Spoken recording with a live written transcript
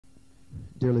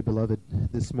Dearly beloved,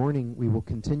 this morning we will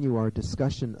continue our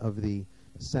discussion of the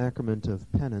sacrament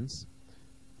of penance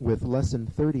with lesson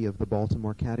 30 of the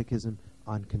Baltimore Catechism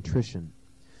on contrition.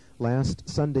 Last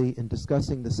Sunday, in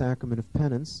discussing the sacrament of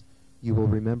penance, you will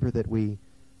remember that we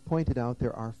pointed out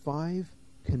there are 5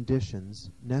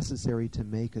 conditions necessary to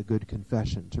make a good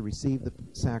confession, to receive the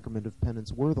sacrament of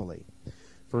penance worthily.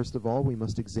 First of all, we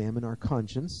must examine our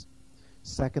conscience.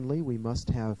 Secondly, we must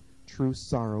have true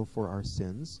sorrow for our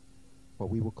sins, what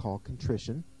we will call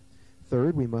contrition.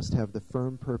 Third, we must have the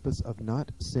firm purpose of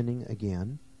not sinning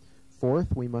again.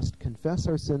 Fourth, we must confess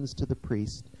our sins to the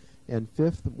priest. And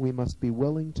fifth, we must be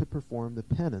willing to perform the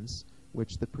penance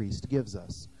which the priest gives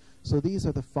us. So these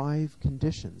are the 5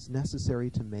 conditions necessary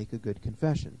to make a good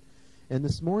confession. And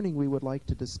this morning we would like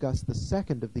to discuss the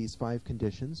second of these 5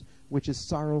 conditions, which is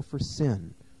sorrow for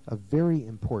sin, a very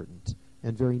important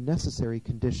and very necessary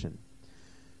condition.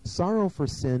 Sorrow for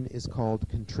sin is called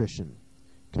contrition.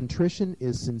 Contrition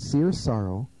is sincere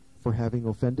sorrow for having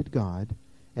offended God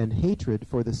and hatred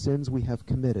for the sins we have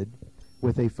committed,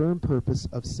 with a firm purpose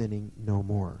of sinning no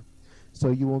more.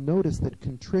 So you will notice that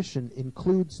contrition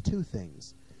includes 2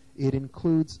 things. It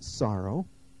includes sorrow,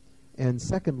 and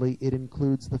secondly, it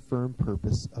includes the firm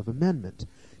purpose of amendment.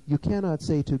 You cannot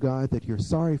say to God that you're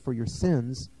sorry for your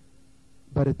sins,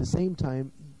 but at the same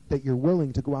time that you're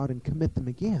willing to go out and commit them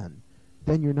again.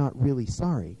 Then you're not really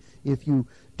sorry. If you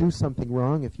do something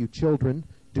wrong, if you children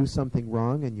do something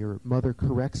wrong and your mother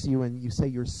corrects you and you say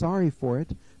you're sorry for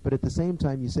it, but at the same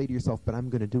time you say to yourself, but I'm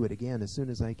going to do it again as soon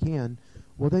as I can,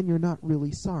 well, then you're not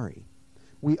really sorry.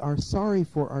 We are sorry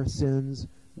for our sins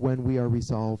when we are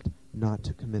resolved not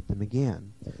to commit them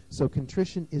again. So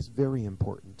contrition is very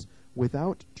important.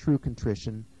 Without true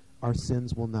contrition, our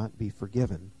sins will not be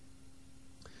forgiven.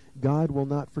 God will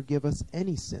not forgive us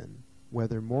any sin,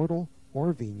 whether mortal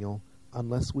or venial,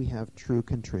 unless we have true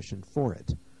contrition for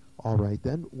it. All right,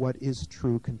 then, what is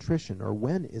true contrition, or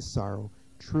when is sorrow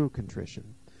true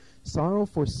contrition? Sorrow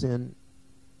for sin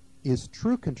is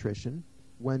true contrition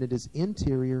when it is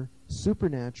interior,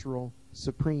 supernatural,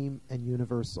 supreme, and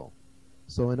universal.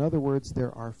 So, in other words,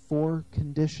 there are 4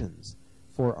 conditions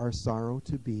for our sorrow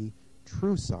to be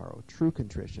true sorrow, true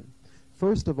contrition.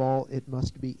 First of all, it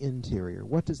must be interior.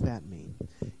 What does that mean?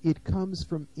 It comes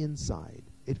from inside.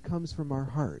 It comes from our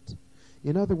heart.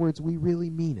 In other words, we really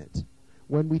mean it.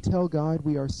 When we tell God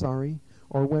we are sorry,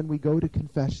 or when we go to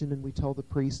confession and we tell the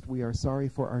priest we are sorry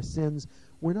for our sins,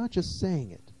 we're not just saying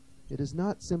it. It is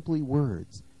not simply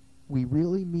words. We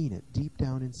really mean it deep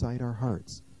down inside our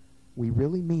hearts. We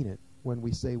really mean it when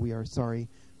we say we are sorry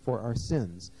for our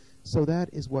sins. So that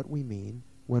is what we mean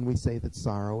when we say that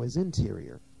sorrow is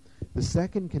interior. The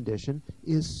second condition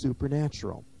is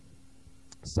supernatural.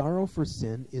 Sorrow for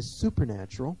sin is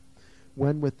supernatural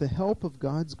when, with the help of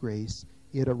God's grace,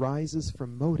 it arises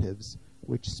from motives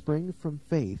which spring from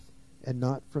faith and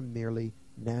not from merely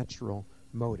natural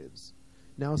motives.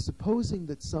 Now, supposing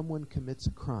that someone commits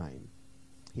a crime,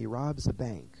 he robs a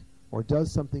bank, or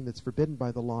does something that's forbidden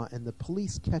by the law, and the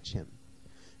police catch him,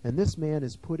 and this man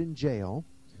is put in jail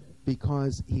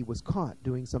because he was caught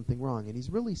doing something wrong, and he's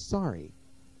really sorry.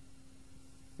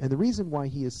 And the reason why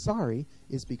he is sorry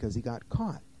is because he got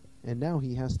caught, and now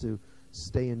he has to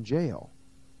stay in jail.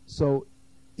 So,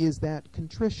 is that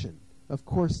contrition? Of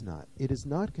course not. It is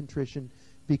not contrition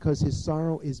because his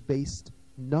sorrow is based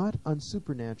not on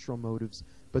supernatural motives,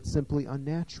 but simply on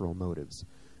natural motives.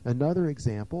 Another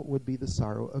example would be the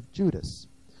sorrow of Judas.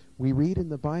 We read in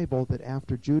the Bible that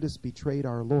after Judas betrayed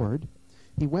our Lord,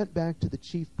 he went back to the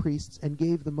chief priests and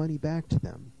gave the money back to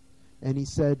them. And he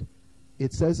said,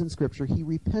 it says in Scripture, he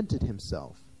repented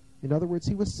himself. In other words,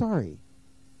 he was sorry.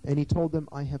 And he told them,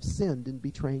 I have sinned in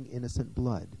betraying innocent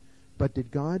blood. But did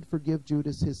God forgive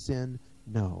Judas his sin?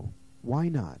 No. Why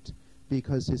not?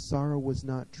 Because his sorrow was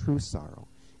not true sorrow.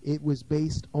 It was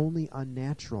based only on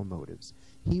natural motives.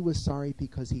 He was sorry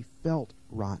because he felt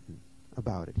rotten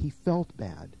about it. He felt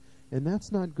bad. And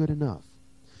that's not good enough.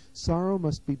 Sorrow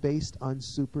must be based on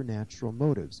supernatural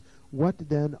motives. What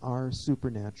then are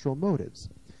supernatural motives?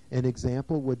 An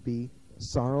example would be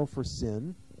sorrow for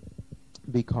sin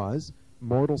because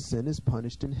mortal sin is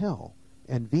punished in hell,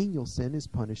 and venial sin is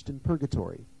punished in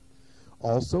purgatory.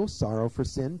 Also, sorrow for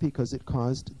sin because it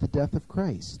caused the death of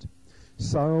Christ.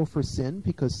 Sorrow for sin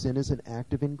because sin is an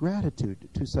act of ingratitude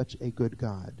to such a good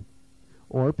God,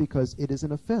 or because it is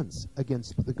an offense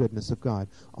against the goodness of God.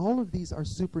 All of these are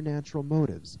supernatural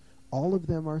motives. All of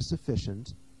them are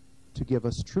sufficient to give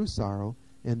us true sorrow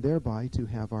and thereby to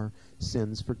have our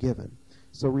sins forgiven.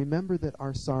 So remember that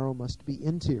our sorrow must be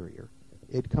interior.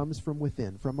 It comes from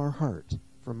within, from our heart,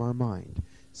 from our mind.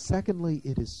 Secondly,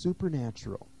 it is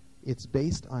supernatural. It's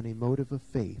based on a motive of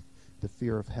faith, the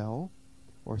fear of hell,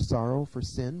 or sorrow for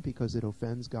sin because it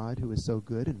offends God who is so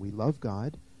good, and we love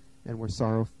God, and we're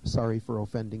sorry for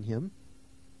offending him,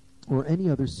 or any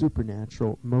other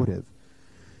supernatural motive.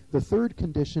 The third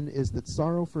condition is that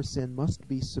sorrow for sin must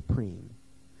be supreme.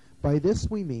 By this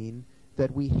we mean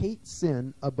that we hate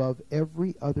sin above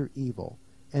every other evil,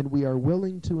 and we are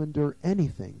willing to endure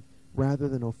anything rather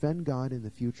than offend God in the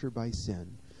future by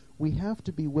sin. We have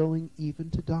to be willing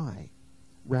even to die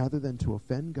rather than to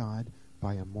offend God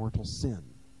by a mortal sin.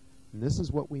 And this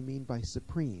is what we mean by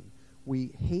supreme.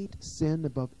 We hate sin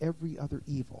above every other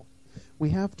evil. We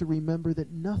have to remember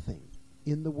that nothing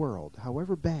in the world,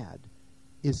 however bad,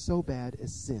 is so bad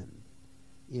as sin.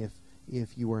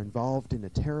 If you are involved in a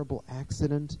terrible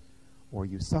accident or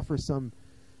you suffer some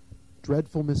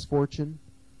dreadful misfortune,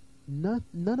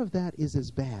 none of that is as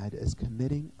bad as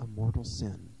committing a mortal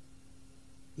sin.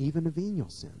 Even a venial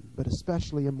sin, but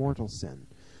especially a mortal sin.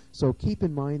 So keep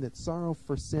in mind that sorrow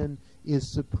for sin is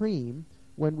supreme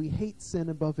when we hate sin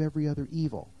above every other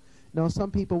evil. Now some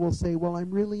people will say, well,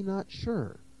 I'm really not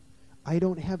sure. I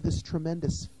don't have this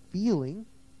tremendous feeling.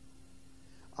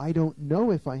 I don't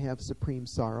know if I have supreme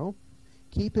sorrow.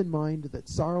 Keep in mind that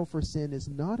sorrow for sin is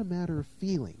not a matter of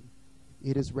feeling.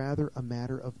 It is rather a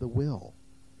matter of the will.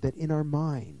 That in our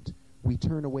mind we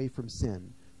turn away from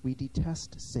sin. We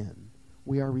detest sin.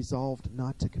 We are resolved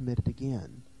not to commit it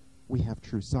again. We have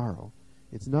true sorrow.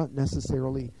 It's not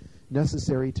necessarily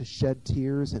necessary to shed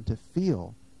tears and to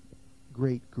feel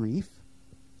great grief,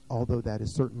 although that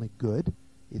is certainly good.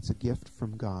 It's a gift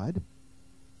from God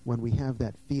when we have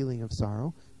that feeling of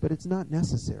sorrow, but it's not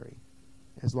necessary.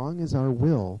 As long as our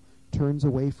will turns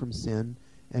away from sin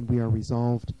and we are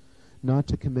resolved not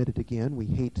to commit it again, we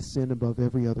hate sin above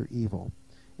every other evil.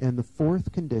 And the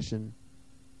fourth condition,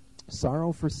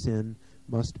 sorrow for sin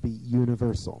must be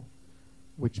universal,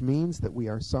 which means that we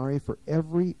are sorry for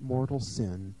every mortal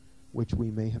sin which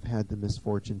we may have had the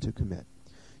misfortune to commit.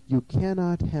 You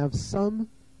cannot have some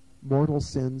mortal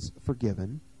sins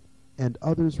forgiven and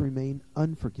others remain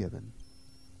unforgiven.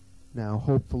 Now,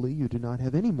 hopefully you do not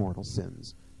have any mortal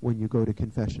sins when you go to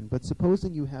confession, but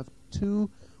supposing you have 2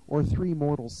 or 3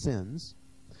 mortal sins,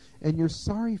 and you're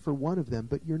sorry for one of them,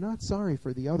 but you're not sorry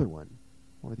for the other one,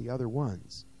 or the other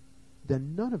ones,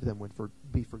 then none of them would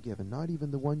be forgiven, not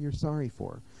even the one you're sorry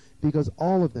for, because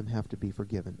all of them have to be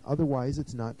forgiven. Otherwise,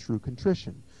 it's not true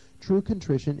contrition. True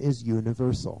contrition is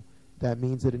universal. That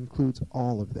means it includes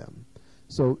all of them.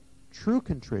 So, true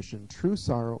contrition, true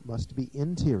sorrow must be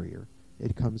interior.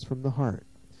 It comes from the heart.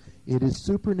 It is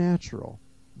supernatural,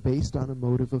 based on a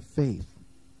motive of faith.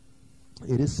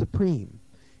 It is supreme,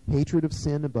 hatred of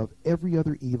sin above every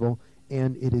other evil,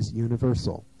 and it is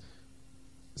universal.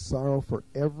 Sorrow for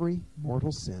every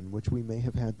mortal sin which we may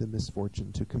have had the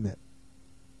misfortune to commit.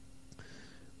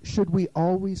 Should we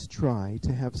always try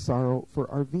to have sorrow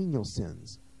for our venial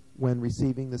sins when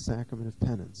receiving the sacrament of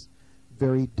penance?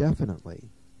 Very definitely.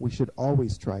 We should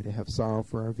always try to have sorrow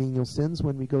for our venial sins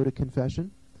when we go to confession.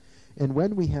 And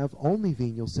when we have only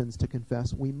venial sins to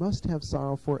confess, we must have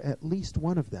sorrow for at least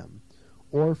one of them,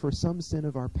 or for some sin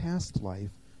of our past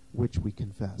life which we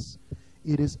confess.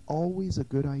 It is always a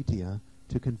good idea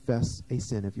to confess a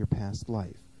sin of your past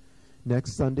life.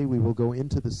 Next Sunday we will go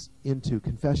into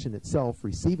confession itself,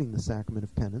 receiving the sacrament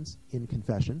of penance in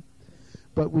confession.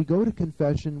 But we go to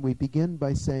confession, we begin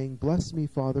by saying, "Bless me,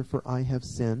 Father, for I have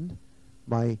sinned."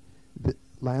 The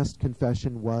last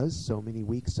confession was so many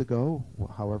weeks ago,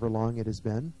 however long it has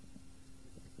been,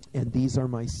 and these are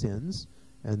my sins.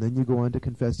 And then you go on to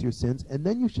confess your sins, and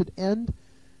then you should end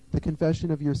the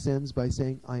confession of your sins by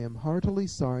saying, "I am heartily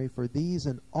sorry for these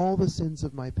and all the sins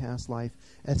of my past life,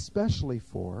 especially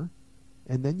for,"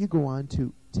 and then you go on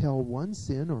to tell one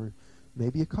sin or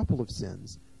maybe a couple of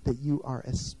sins that you are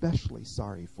especially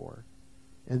sorry for.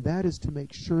 And that is to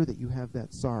make sure that you have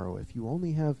that sorrow. If you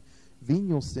only have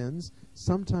venial sins,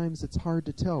 sometimes it's hard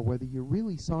to tell whether you're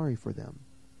really sorry for them.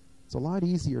 It's a lot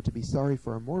easier to be sorry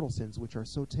for our mortal sins, which are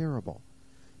so terrible.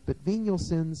 But venial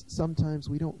sins, sometimes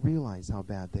we don't realize how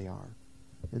bad they are.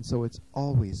 And so it's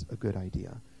always a good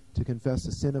idea to confess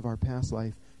a sin of our past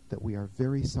life that we are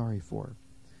very sorry for.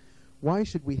 Why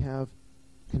should we have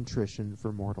contrition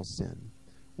for mortal sin?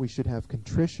 We should have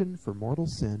contrition for mortal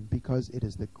sin because it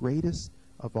is the greatest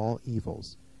of all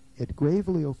evils. It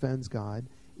gravely offends God.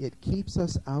 It keeps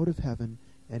us out of heaven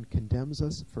and condemns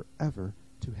us forever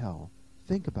to hell.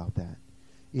 Think about that.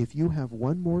 If you have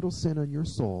one mortal sin on your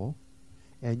soul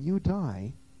and you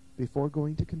die before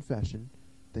going to confession,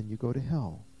 then you go to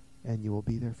hell and you will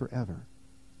be there forever.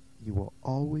 You will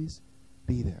always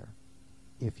be there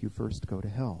if you first go to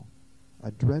hell.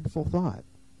 A dreadful thought.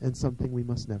 and something we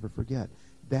must never forget.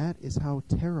 That is how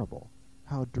terrible,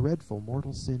 how dreadful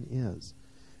mortal sin is.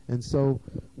 And so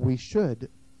we should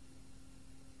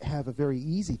have a very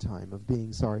easy time of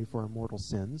being sorry for our mortal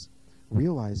sins,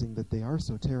 realizing that they are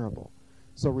so terrible.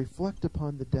 So reflect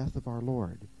upon the death of our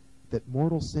Lord, that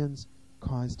mortal sins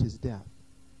caused his death.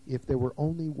 If there were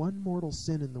only one mortal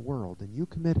sin in the world and you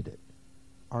committed it,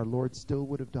 our Lord still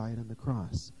would have died on the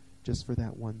cross just for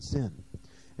that one sin.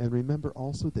 And remember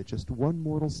also that just one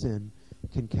mortal sin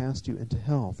can cast you into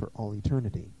hell for all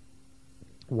eternity.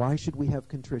 Why should we have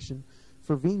contrition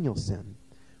for venial sin?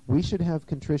 We should have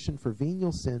contrition for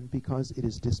venial sin because it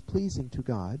is displeasing to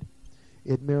God,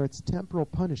 it merits temporal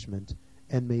punishment,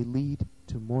 and may lead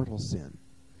to mortal sin.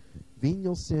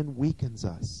 Venial sin weakens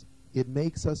us. It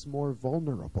makes us more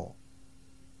vulnerable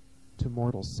to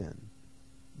mortal sin,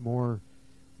 more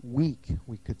weak,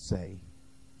 we could say,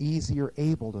 easier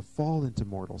able to fall into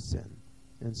mortal sin.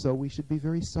 And so we should be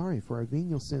very sorry for our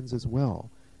venial sins as well,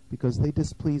 because they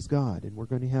displease God, and we're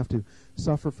going to have to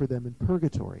suffer for them in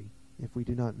purgatory if we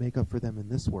do not make up for them in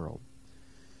this world.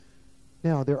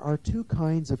 Now, there are two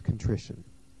kinds of contrition.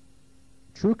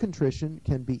 True contrition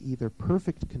can be either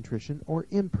perfect contrition or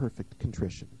imperfect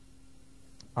contrition.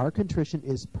 Our contrition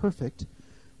is perfect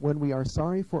when we are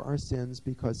sorry for our sins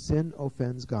because sin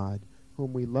offends God,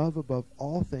 whom we love above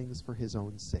all things for his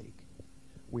own sake.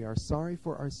 We are sorry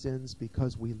for our sins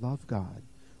because we love God.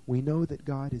 We know that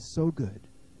God is so good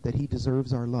that he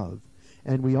deserves our love,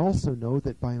 and we also know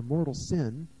that by a mortal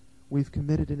sin we've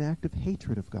committed an act of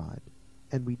hatred of God,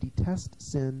 and we detest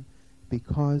sin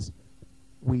because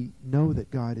we know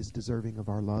that God is deserving of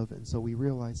our love, and so we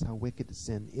realize how wicked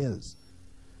sin is.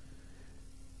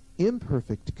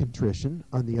 Imperfect contrition,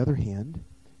 on the other hand,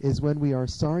 is when we are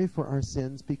sorry for our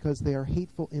sins because they are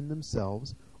hateful in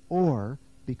themselves or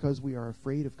because we are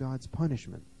afraid of God's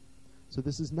punishment. So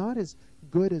this is not as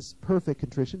good as perfect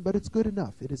contrition, but it's good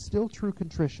enough. It is still true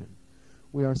contrition.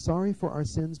 We are sorry for our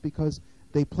sins because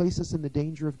they place us in the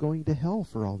danger of going to hell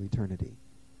for all eternity.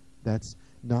 That's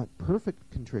not perfect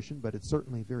contrition, but it's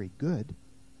certainly very good.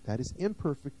 That is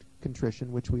imperfect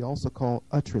contrition, which we also call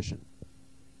attrition.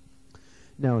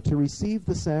 Now, to receive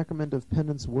the sacrament of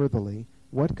penance worthily,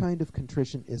 what kind of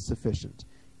contrition is sufficient?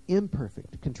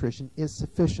 Imperfect contrition is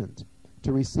sufficient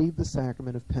to receive the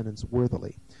sacrament of penance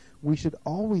worthily. We should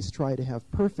always try to have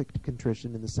perfect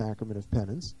contrition in the sacrament of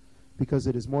penance, because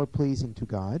it is more pleasing to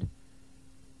God,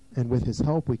 and with his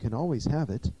help we can always have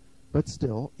it, but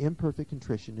still, imperfect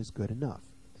contrition is good enough.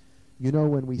 You know,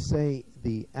 when we say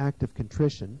the act of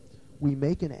contrition, we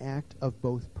make an act of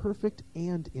both perfect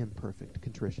and imperfect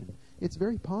contrition. It's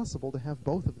very possible to have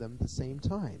both of them at the same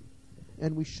time.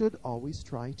 And we should always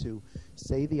try to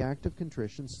say the act of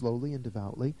contrition slowly and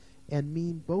devoutly and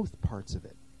mean both parts of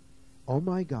it. O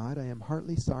my God, I am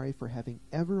heartily sorry for having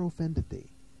ever offended thee,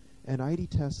 and I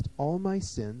detest all my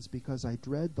sins because I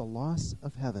dread the loss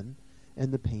of heaven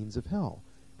and the pains of hell.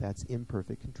 That's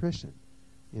imperfect contrition.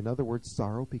 In other words,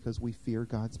 sorrow because we fear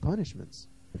God's punishments.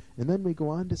 And then we go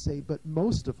on to say, but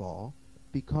most of all,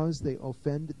 because they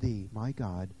offend thee, my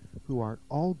God, who art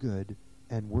all good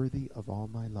and worthy of all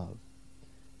my love.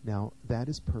 Now, that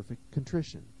is perfect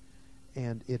contrition.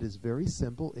 And it is very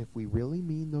simple. If we really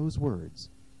mean those words,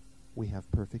 we have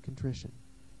perfect contrition.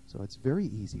 So it's very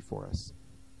easy for us,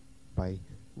 by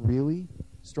really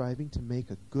striving to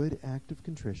make a good act of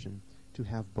contrition, to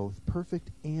have both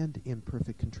perfect and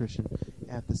imperfect contrition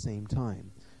at the same time.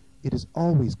 It is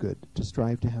always good to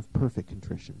strive to have perfect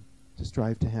contrition, to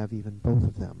strive to have even both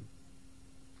of them.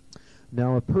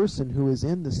 Now, a person who is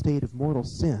in the state of mortal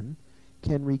sin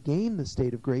can regain the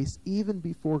state of grace even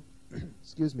before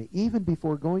even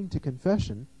before going to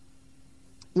confession,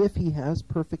 if he has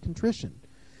perfect contrition.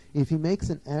 If he makes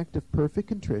an act of perfect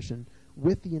contrition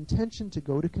with the intention to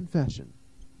go to confession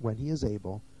when he is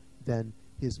able, then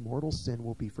his mortal sin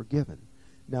will be forgiven.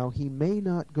 Now, he may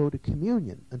not go to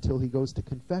communion until he goes to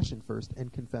confession first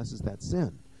and confesses that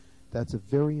sin. That's a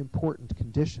very important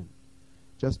condition.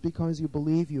 Just because you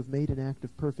believe you've made an act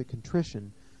of perfect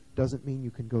contrition doesn't mean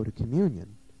you can go to communion.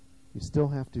 You still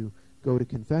have to go to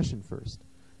confession first.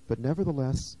 But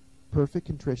nevertheless, perfect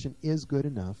contrition is good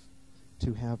enough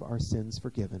to have our sins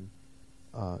forgiven,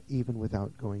 even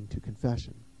without going to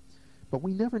confession. But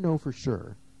we never know for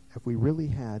sure if we really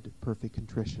had perfect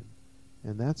contrition.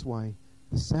 And that's why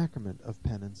the sacrament of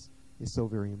penance is so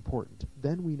very important.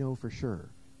 Then we know for sure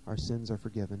our sins are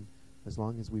forgiven as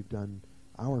long as we've done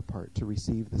our part to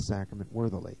receive the sacrament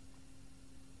worthily.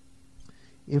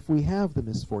 If we have the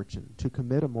misfortune to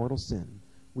commit a mortal sin,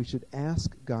 we should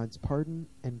ask God's pardon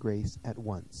and grace at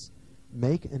once,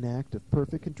 make an act of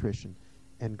perfect contrition,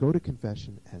 and go to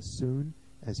confession as soon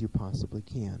as you possibly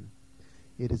can.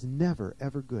 It is never,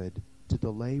 ever good to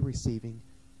delay receiving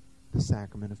the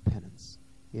sacrament of penance.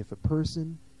 If a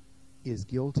person is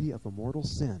guilty of a mortal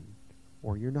sin,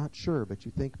 or you're not sure, but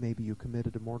you think maybe you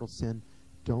committed a mortal sin,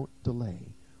 don't delay.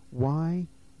 Why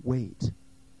wait?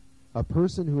 A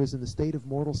person who is in the state of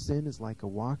mortal sin is like a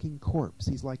walking corpse.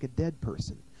 He's like a dead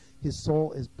person. His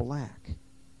soul is black,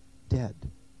 dead.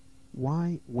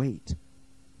 Why wait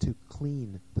to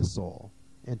clean the soul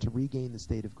and to regain the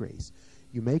state of grace?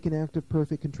 You make an act of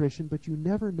perfect contrition, but you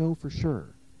never know for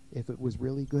sure if it was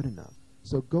really good enough.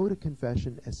 So go to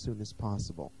confession as soon as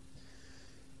possible.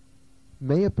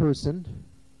 May a person...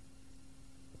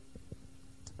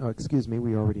 Oh, excuse me,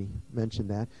 we already mentioned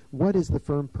that. What is the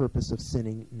firm purpose of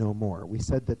sinning no more? We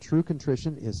said that true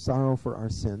contrition is sorrow for our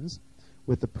sins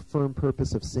with the firm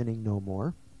purpose of sinning no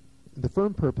more. The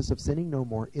firm purpose of sinning no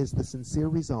more is the sincere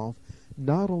resolve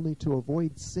not only to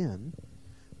avoid sin,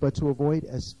 but to avoid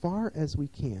as far as we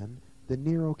can the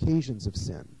near occasions of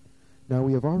sin. Now,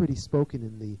 we have already spoken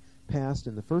in the past,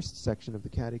 in the first section of the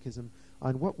Catechism,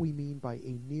 on what we mean by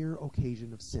a near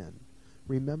occasion of sin.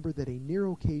 Remember that a near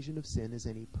occasion of sin is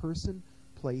any person,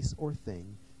 place, or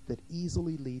thing that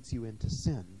easily leads you into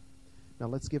sin. Now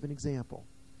let's give an example.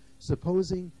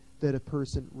 Supposing that a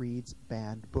person reads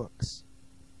bad books,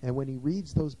 and when he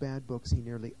reads those bad books, he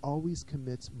nearly always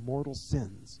commits mortal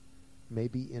sins,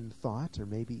 maybe in thought or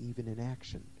maybe even in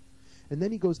action. And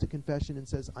then he goes to confession and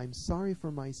says, I'm sorry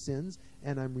for my sins,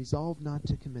 and I'm resolved not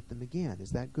to commit them again.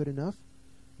 Is that good enough?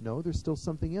 No, there's still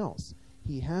something else.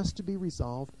 He has to be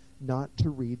resolved not to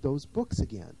read those books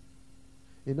again.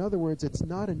 In other words, it's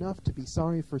not enough to be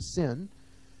sorry for sin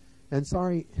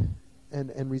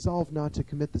and resolve not to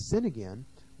commit the sin again.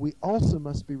 We also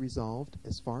must be resolved,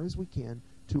 as far as we can,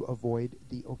 to avoid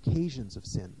the occasions of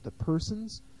sin, the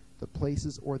persons, the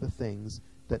places, or the things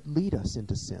that lead us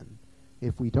into sin.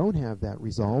 If we don't have that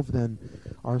resolve, then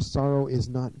our sorrow is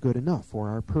not good enough, or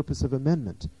our purpose of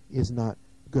amendment is not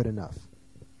good enough.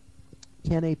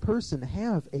 Can a person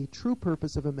have a true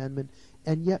purpose of amendment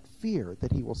and yet fear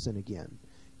that he will sin again?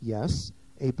 Yes,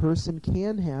 a person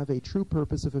can have a true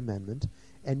purpose of amendment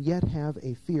and yet have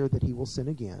a fear that he will sin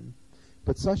again,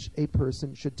 but such a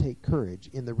person should take courage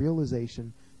in the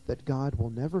realization that God will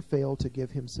never fail to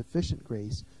give him sufficient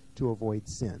grace to avoid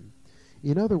sin.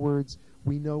 In other words,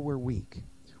 we know we're weak.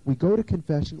 We go to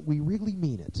confession, we really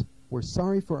mean it. We're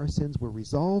sorry for our sins, we're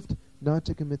resolved not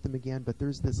to commit them again, but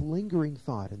there's this lingering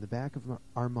thought in the back of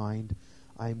our mind,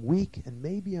 I'm weak and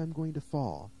maybe I'm going to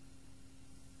fall.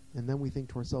 And then we think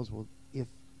to ourselves, well, if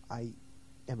I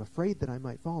am afraid that I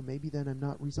might fall, maybe then I'm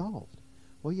not resolved.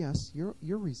 Well, yes, you're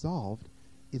resolved.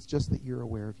 It's just that you're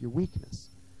aware of your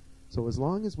weakness. So as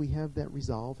long as we have that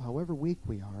resolve, however weak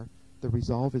we are, the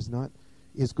resolve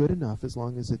is good enough as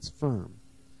long as it's firm.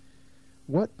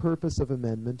 What purpose of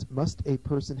amendment must a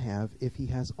person have if he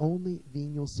has only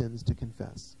venial sins to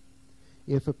confess?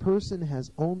 If a person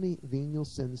has only venial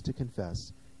sins to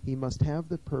confess, he must have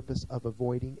the purpose of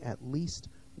avoiding at least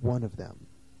one of them.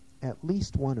 At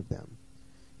least one of them.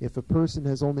 If a person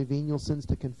has only venial sins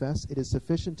to confess, it is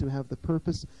sufficient to have the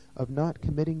purpose of not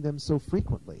committing them so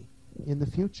frequently in the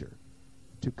future,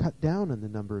 to cut down on the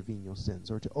number of venial sins,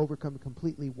 or to overcome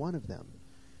completely one of them.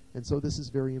 And so this is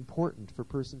very important for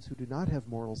persons who do not have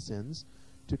mortal sins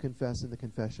to confess in the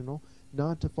confessional,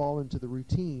 not to fall into the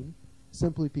routine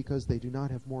simply because they do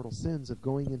not have mortal sins of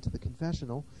going into the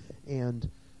confessional and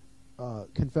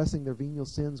confessing their venial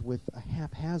sins with a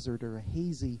haphazard or a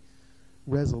hazy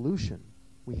resolution.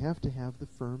 We have to have the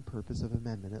firm purpose of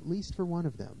amendment, at least for one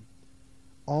of them,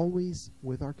 always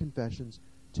with our confessions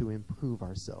to improve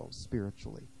ourselves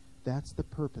spiritually. That's the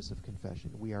purpose of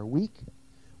confession. We are weak.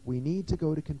 We need to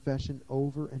go to confession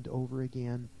over and over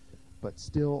again, but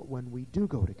still, when we do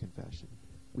go to confession,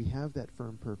 we have that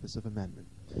firm purpose of amendment.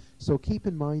 So keep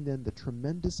in mind then the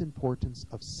tremendous importance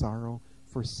of sorrow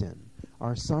for sin.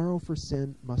 Our sorrow for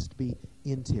sin must be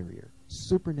interior,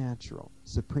 supernatural,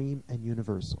 supreme, and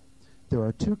universal. There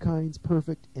are two kinds,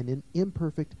 perfect and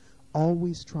imperfect.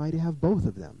 Always try to have both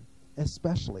of them,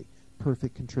 especially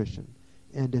perfect contrition.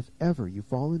 And if ever you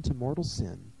fall into mortal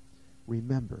sin,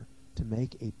 remember to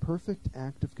make a perfect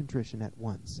act of contrition at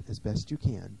once, as best you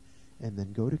can, and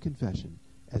then go to confession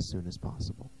as soon as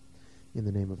possible. In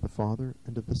the name of the Father,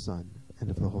 and of the Son, and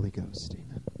of the Holy Ghost.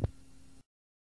 Amen.